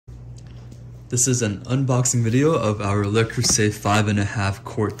This is an unboxing video of our Creuset 5.5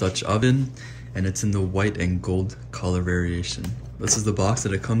 quart Dutch oven, and it's in the white and gold color variation. This is the box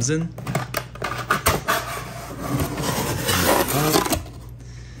that it comes in.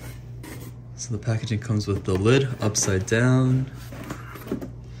 So the packaging comes with the lid upside down,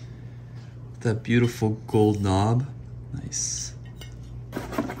 that beautiful gold knob. Nice. And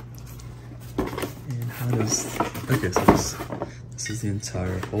how does, okay, so this is the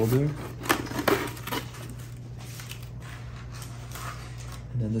entire holder.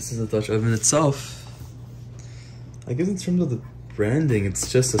 And then this is the Dutch oven itself. I guess in terms of the branding,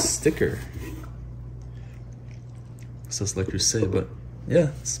 it's just a sticker. It says Le Creuset, but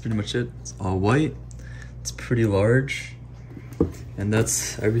yeah, that's pretty much it. It's all white, it's pretty large, and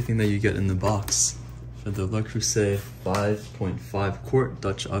that's everything that you get in the box for the Le Creuset 5.5 quart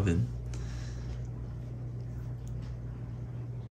Dutch oven.